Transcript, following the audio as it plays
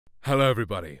Hello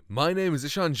everybody, my name is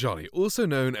Ishan Jolly, also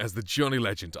known as the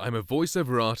JollyLegend. I'm a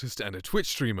voiceover artist and a Twitch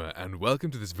streamer, and welcome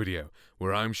to this video,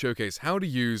 where I'm showcase how to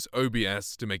use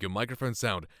OBS to make your microphone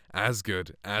sound as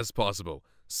good as possible.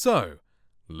 So,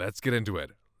 let's get into it,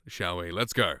 shall we?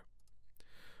 Let's go.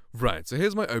 Right, so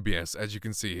here's my OBS. As you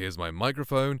can see, here's my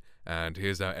microphone, and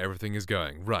here's how everything is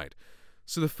going. Right,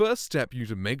 so the first step you need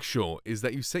to make sure is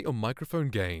that you set your microphone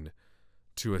gain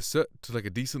to a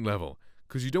decent level.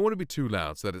 Because you don't want to be too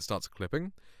loud so that it starts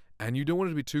clipping, and you don't want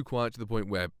it to be too quiet to the point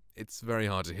where it's very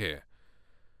hard to hear.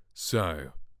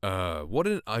 So, what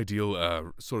an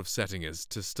ideal sort of setting is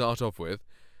to start off with,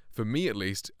 for me at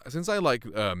least, since I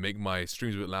make my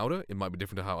streams a bit louder, it might be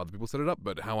different to how other people set it up,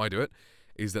 but how I do it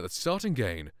is that the starting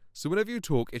gain, so whenever you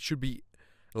talk, it should be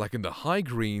like in the high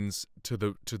greens to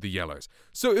the yellows.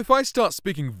 So if I start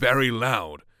speaking very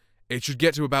loud, it should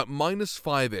get to about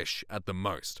 -5-ish at the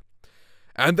most.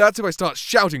 And that's if I start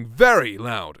shouting very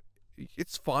loud.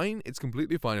 It's fine, it's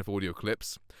completely fine if audio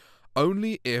clips.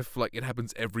 Only if, it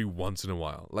happens every once in a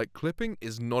while. Clipping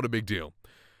is not a big deal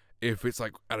if it's,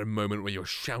 at a moment where you're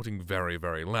shouting very,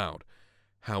 very loud.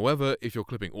 However, if you're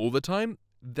clipping all the time,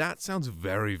 that sounds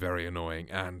very, very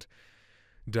annoying, and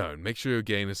don't. Make sure your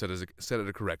gain is set at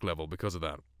a correct level because of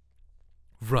that.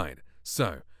 Right,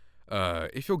 so,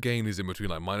 if your gain is in between,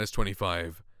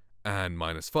 -25 and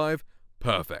 -5,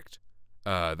 perfect.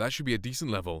 That should be a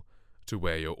decent level to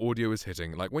where your audio is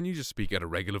hitting, like when you just speak at a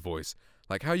regular voice,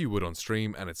 like how you would on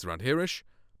stream, and it's around here-ish.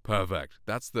 Perfect.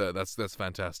 That's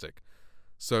fantastic.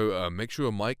 So make sure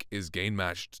your mic is gain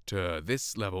matched to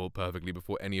this level perfectly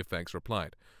before any effects are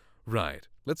applied. Right.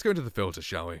 Let's go into the filter,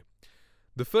 shall we?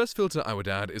 The first filter I would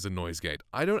add is a noise gate.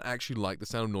 I don't actually like the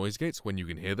sound of noise gates when you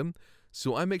can hear them,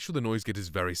 so I make sure the noise gate is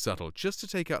very subtle, just to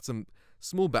take out some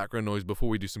small background noise before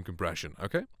we do some compression.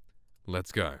 Okay?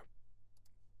 Let's go.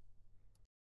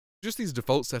 Just these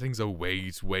default settings are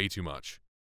way too much.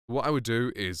 What I would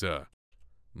do is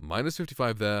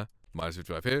 -55 there,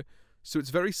 -55 here, so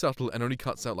it's very subtle and only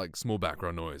cuts out small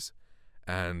background noise.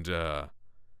 And I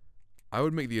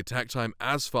would make the attack time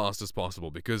as fast as possible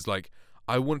because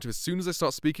I want it to, as soon as I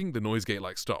start speaking, the noise gate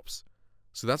stops.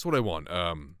 So that's what I want.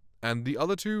 And the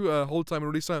other two, hold time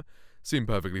and release time, seem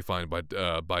perfectly fine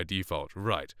by default.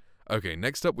 Right. Okay,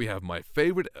 next up we have my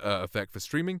favorite effect for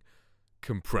streaming,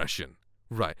 compression.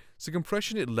 Right, so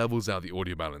compression, it levels out the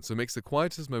audio balance, so it makes the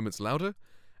quietest moments louder,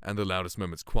 and the loudest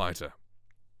moments quieter.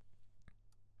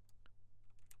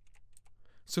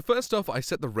 So first off, I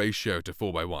set the ratio to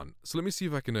 4:1. So let me see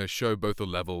if I can show both the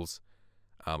levels.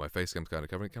 My face cam's kind of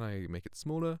covering it. Can I make it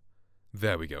smaller?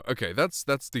 There we go. Okay, that's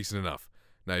decent enough.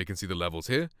 Now you can see the levels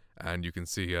here, and you can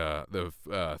see the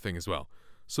thing as well.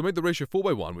 So make the ratio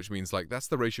 4:1, which means that's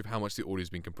the ratio of how much the audio is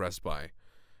being compressed by.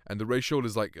 And the ratio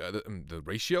is the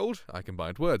ratio? I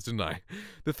combined words, didn't I?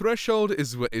 The threshold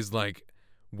is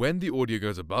when the audio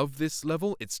goes above this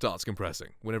level, it starts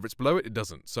compressing. Whenever it's below it, it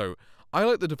doesn't. So I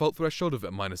like the default threshold of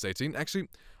 -18. Actually,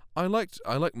 I like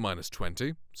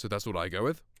 -20, so that's what I go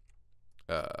with.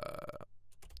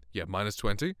 Yeah,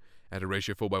 -20 at a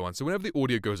ratio 4:1. So whenever the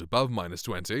audio goes above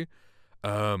 -20,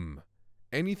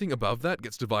 anything above that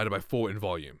gets divided by 4 in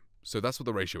volume. So that's what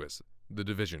the ratio is, the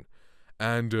division.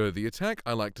 And the attack,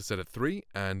 I like to set at 3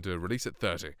 and release at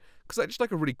 30. Because I just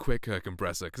like a really quick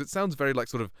compressor, because it sounds very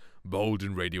sort of bold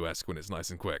and radio-esque when it's nice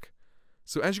and quick.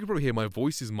 So as you can probably hear, my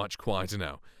voice is much quieter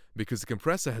now, because the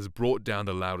compressor has brought down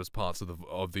the loudest parts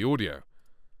of the audio.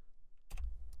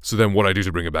 So then what I do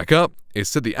to bring it back up is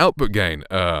set the output gain.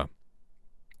 Okay,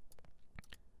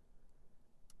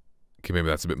 maybe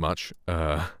that's a bit much,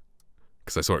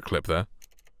 because I saw it clip there.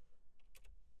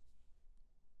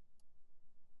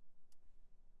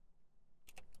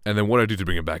 And then what I do to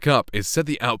bring it back up is set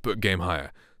the output gain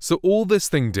higher. So all this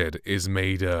thing did is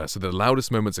made so the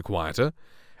loudest moments are quieter,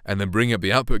 and then bring up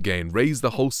the output gain, raise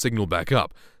the whole signal back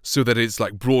up, so that it's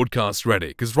broadcast ready.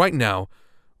 Because right now,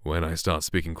 when I start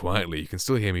speaking quietly, you can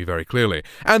still hear me very clearly.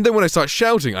 And then when I start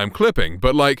shouting, I'm clipping.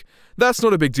 But that's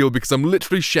not a big deal because I'm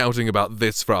literally shouting about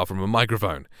this far from a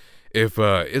microphone. If,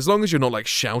 as long as you're not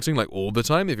shouting all the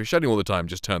time, if you're shouting all the time,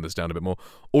 just turn this down a bit more,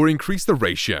 or increase the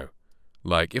ratio.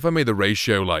 If I made the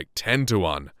ratio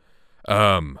 10:1,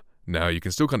 now you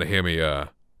can still kind of hear me,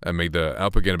 and make the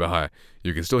output gain a bit higher.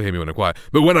 You can still hear me when I'm quiet.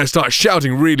 But when I start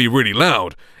shouting really, really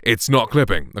loud, it's not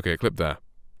clipping. Okay, clip there.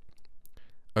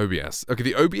 OBS. Okay,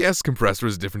 the OBS compressor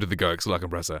is different to the Go XLR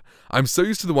compressor. I'm so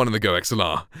used to the one in the Go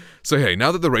XLR. So hey,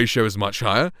 now that the ratio is much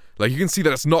higher, you can see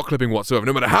that it's not clipping whatsoever,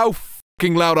 no matter how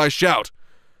fucking loud I shout.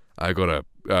 I gotta,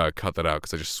 cut that out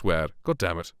because I just sweared. God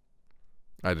damn it.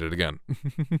 I did it again.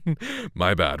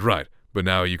 My bad. Right. But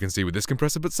now you can see with this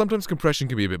compressor, but sometimes compression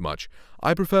can be a bit much.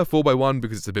 I prefer 4x1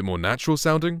 because it's a bit more natural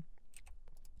sounding.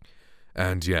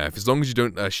 And yeah, as long as you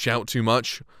don't shout too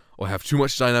much or have too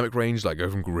much dynamic range, like go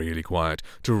from really quiet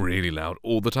to really loud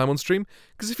all the time on stream,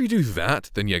 because if you do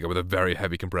that, then yeah, go with a very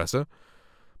heavy compressor.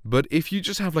 But if you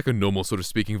just have like a normal sort of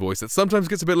speaking voice that sometimes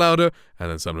gets a bit louder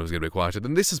and then sometimes gets a bit quieter,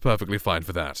 then this is perfectly fine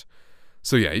for that.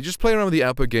 So yeah, you just play around with the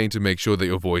output gain to make sure that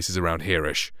your voice is around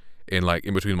here-ish, in like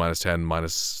in between -10,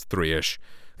 -3-ish,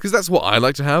 because that's what I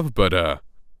like to have, but I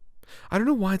don't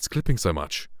know why it's clipping so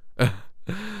much.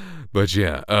 But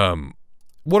yeah,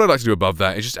 what I'd like to do above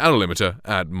that is just add a limiter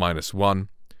at -1.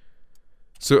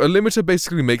 So a limiter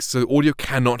basically makes so audio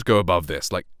cannot go above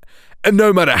this, like, and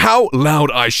no matter how loud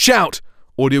I shout,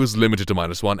 audio is limited to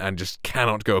 -1 and just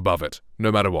cannot go above it,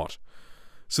 no matter what.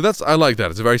 So I like that.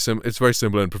 It's very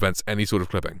simple and prevents any sort of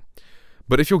clipping.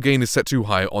 But if your gain is set too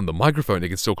high on the microphone, it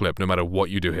can still clip no matter what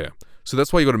you do here. So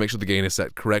that's why you got to make sure the gain is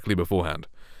set correctly beforehand.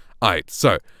 Alright,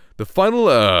 so the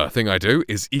final thing I do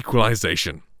is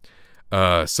equalization.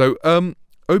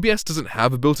 OBS doesn't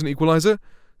have a built-in equalizer,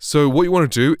 so what you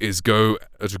want to do is go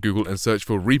to Google and search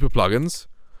for Reaper plugins.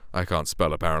 I can't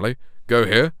spell apparently. Go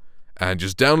here and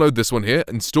just download this one here,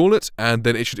 install it, and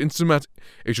then it should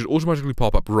automatically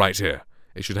pop up right here.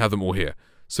 It should have them all here.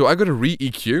 So I go to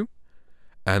re-EQ,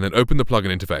 and then open the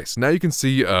plugin interface. Now you can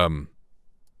see, are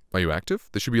you active?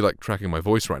 This should be like tracking my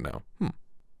voice right now.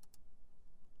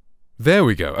 There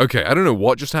we go. Okay, I don't know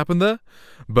what just happened there,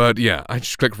 but yeah, I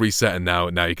just click reset and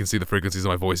now you can see the frequencies of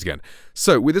my voice again.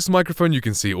 So with this microphone, you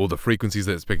can see all the frequencies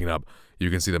that it's picking up. You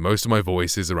can see that most of my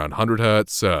voice is around 100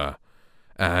 Hertz,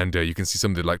 and you can see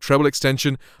some of the like treble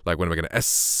extension, like when I make an S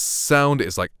sound,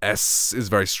 it's like S is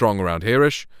very strong around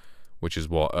here-ish, which is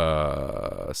what,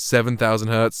 7,000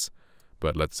 Hertz.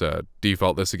 But let's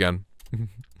default this again,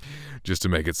 just to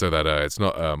make it so that it's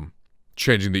not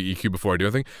changing the EQ before I do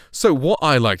anything. So what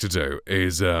I like to do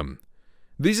is,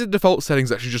 these are default settings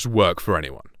that should just work for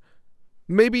anyone.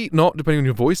 Maybe not, depending on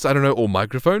your voice, I don't know, or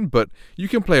microphone, but you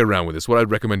can play around with this. What I'd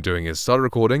recommend doing is start a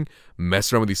recording,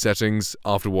 mess around with these settings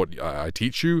after what I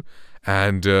teach you,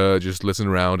 and just listen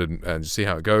around and see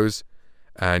how it goes,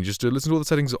 and just listen to all the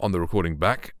settings on the recording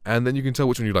back, and then you can tell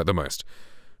which one you like the most.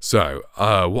 So,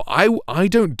 well, I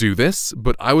don't do this,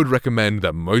 but I would recommend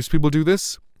that most people do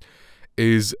this,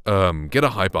 is get a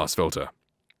high-pass filter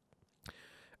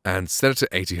and set it to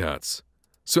 80 Hertz.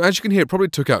 So as you can hear, it probably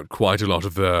took out quite a lot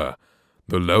of the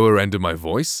lower end of my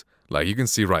voice. Like you can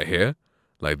see right here,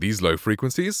 like these low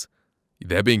frequencies,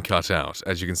 they're being cut out,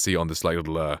 as you can see on this like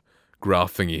little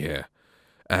graph thingy here.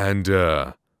 And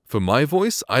for my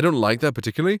voice, I don't like that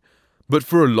particularly, but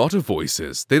for a lot of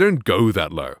voices, they don't go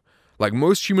that low. Like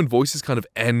most human voices kind of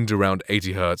end around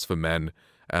 80 Hertz for men.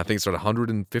 I think it's around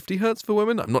 150 Hertz for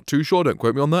women. I'm not too sure, don't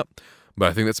quote me on that. But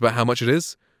I think that's about how much it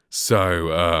is.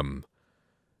 So,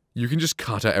 you can just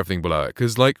cut out everything below it.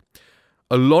 Because, like,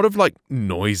 a lot of, like,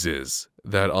 noises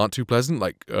that aren't too pleasant,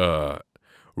 like,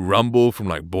 rumble from,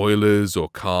 like, boilers or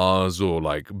cars or,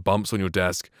 like, bumps on your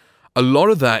desk, a lot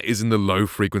of that is in the low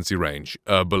frequency range,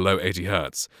 below 80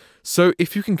 Hertz. So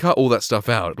if you can cut all that stuff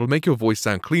out, it'll make your voice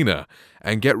sound cleaner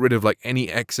and get rid of like any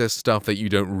excess stuff that you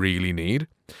don't really need.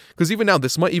 Because even now,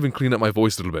 this might even clean up my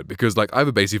voice a little bit because like I have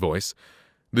a bassy voice.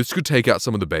 This could take out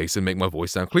some of the bass and make my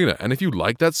voice sound cleaner. And if you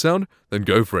like that sound, then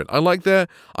go for it. I like for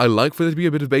there to be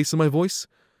a bit of bass in my voice.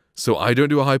 So I don't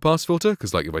do a high pass filter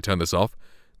because like if I turn this off,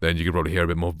 then you can probably hear a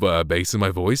bit more bass in my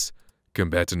voice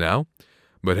compared to now.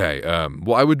 But hey,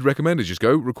 what I would recommend is just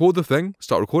go record the thing,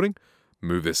 start recording,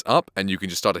 move this up, and you can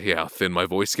just start to hear how thin my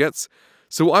voice gets.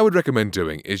 So what I would recommend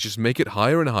doing is just make it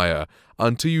higher and higher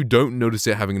until you don't notice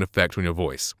it having an effect on your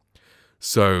voice.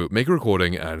 So make a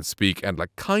recording and speak and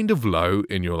like kind of low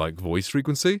in your like voice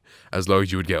frequency, as low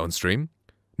as you would get on stream.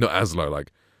 Not as low,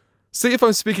 like, say if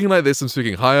I'm speaking like this, I'm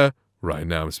speaking higher. Right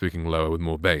now I'm speaking lower with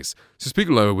more bass. So speak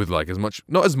lower with like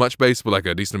not as much bass, but like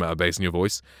a decent amount of bass in your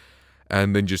voice.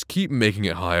 And then just keep making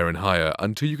it higher and higher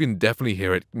until you can definitely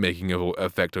hear it making an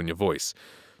effect on your voice.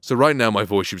 So right now my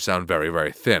voice should sound very,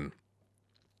 very thin.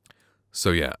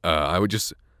 So yeah,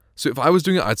 so if I was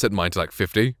doing it, I'd set mine to like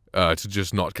 50 to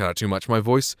just not cut out too much of my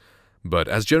voice. But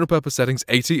as general purpose settings,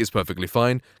 80 is perfectly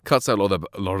fine. Cuts out a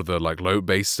lot of the like low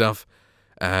bass stuff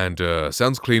and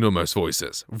sounds clean on most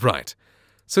voices. Right.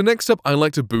 So next up, I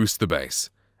like to boost the bass.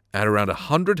 At around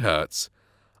 100 Hertz,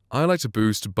 I like to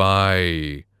boost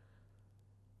by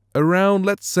around,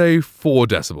 let's say, 4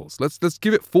 decibels. Let's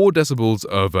give it 4 decibels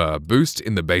of boost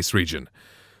in the bass region.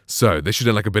 So this should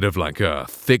have like a bit of like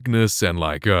thickness and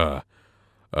like the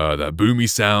boomy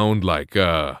sound, like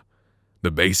the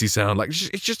bassy sound. Like it's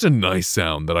just a nice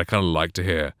sound that I kind of like to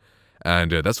hear.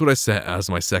 And that's what I set as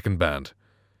my second band.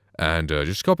 And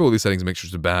just copy all these settings and make sure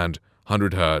it's a band,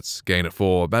 100 Hz, gain at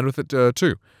 4, bandwidth at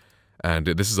 2. And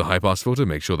this is a high pass filter.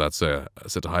 Make sure that's set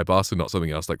to high pass and not something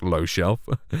else like low shelf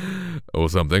or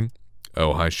something.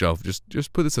 Oh, high shelf.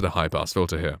 Just put this at a high pass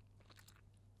filter here.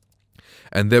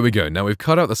 And there we go. Now we've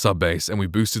cut out the sub bass and we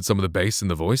boosted some of the bass in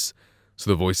the voice.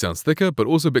 So the voice sounds thicker, but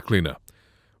also a bit cleaner.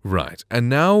 Right. And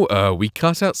now we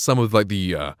cut out some of like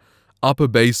the upper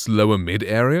bass, lower mid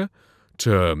area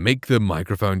to make the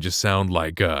microphone just sound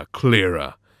like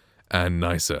clearer and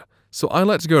nicer. So I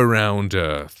like to go around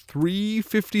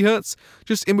 350 Hz,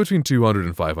 just in between 200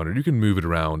 and 500. You can move it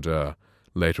around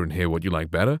later and hear what you like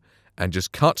better, and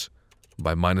just cut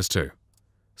by -2.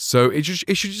 So it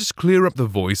should just clear up the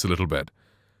voice a little bit.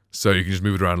 So you can just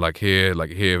move it around like here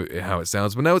how it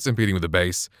sounds, but now it's impeding with the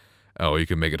bass. Or you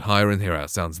can make it higher and hear how it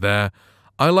sounds there.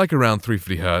 I like around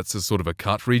 350 Hz as sort of a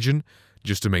cut region,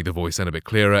 just to make the voice sound a bit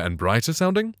clearer and brighter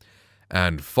sounding.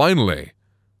 And finally,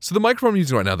 so the microphone I'm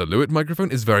using right now, the Lewitt microphone,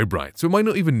 is very bright, so it might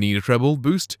not even need a treble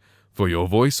boost for your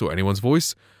voice or anyone's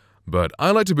voice, but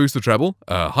I like to boost the treble,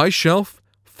 high shelf,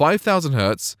 5000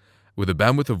 Hz, with a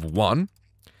bandwidth of 1,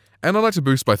 and I like to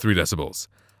boost by 3 decibels.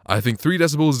 I think 3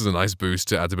 decibels is a nice boost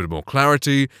to add a bit more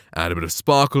clarity, add a bit of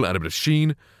sparkle, add a bit of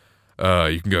sheen.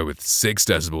 You can go with 6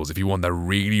 decibels if you want that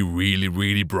really, really,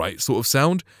 really bright sort of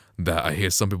sound that I hear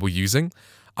some people using.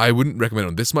 I wouldn't recommend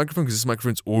on this microphone because this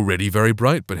microphone's already very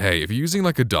bright, but hey, if you're using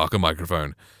like a darker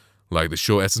microphone, like the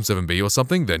Shure SM7B or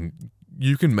something, then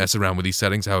you can mess around with these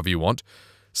settings however you want.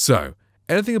 So,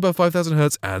 anything above 5000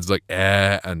 Hz adds like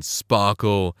air and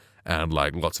sparkle and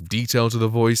like lots of detail to the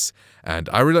voice, and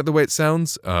I really like the way it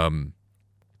sounds. Around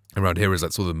here is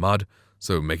like sort of mud,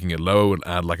 so making it low will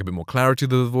add like a bit more clarity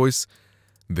to the voice.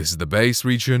 This is the bass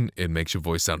region, it makes your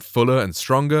voice sound fuller and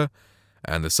stronger.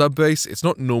 And the sub bass, it's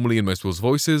not normally in most people's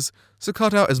voices, so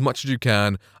cut out as much as you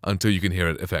can until you can hear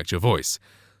it affect your voice.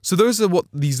 So those are what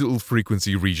these little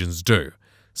frequency regions do.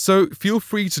 So feel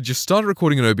free to just start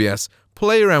recording in OBS,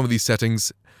 play around with these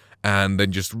settings, and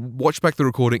then just watch back the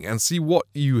recording and see what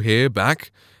you hear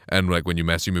back. And like when you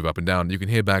mess, you move up and down, you can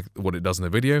hear back what it does in the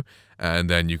video,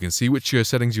 and then you can see which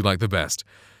settings you like the best.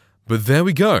 But there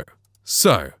we go.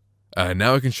 So,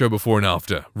 now I can show before and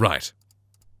after. Right.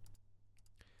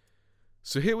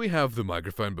 So here we have the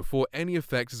microphone before any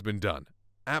effect has been done.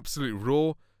 Absolute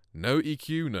raw, no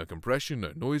EQ, no compression,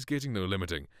 no noise gating, no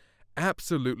limiting.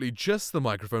 Absolutely just the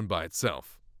microphone by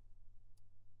itself.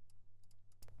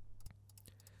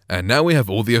 And now we have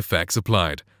all the effects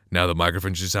applied. Now the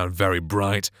microphone should sound very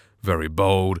bright, very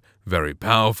bold, very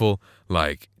powerful,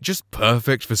 like just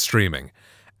perfect for streaming.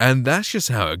 And that's just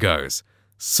how it goes.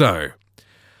 So,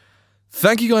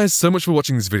 thank you guys so much for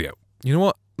watching this video. You know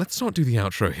what? Let's not do the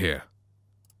outro here.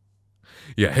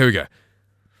 Yeah, here we go.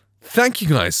 Thank you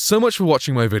guys so much for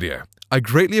watching my video. I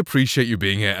greatly appreciate you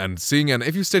being here and seeing, and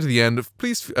if you stay to the end,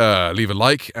 please leave a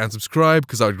like and subscribe,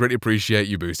 because I would greatly appreciate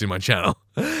you boosting my channel,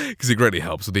 because it greatly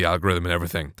helps with the algorithm and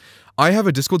everything. I have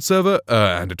a Discord server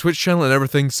and a Twitch channel and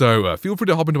everything, so feel free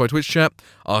to hop into my Twitch chat,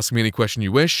 ask me any question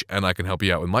you wish, and I can help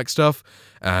you out with mic stuff.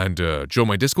 And join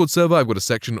my Discord server. I've got a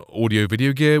section audio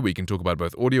video gear where you can talk about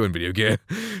both audio and video gear.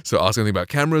 So ask anything about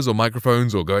cameras or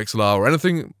microphones or Go XLR or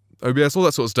anything, OBS, all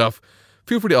that sort of stuff,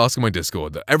 feel free to ask in my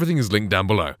Discord. Everything is linked down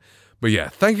below. But yeah,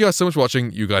 thank you guys so much for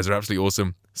watching. You guys are absolutely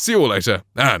awesome. See you all later,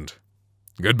 and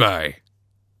goodbye.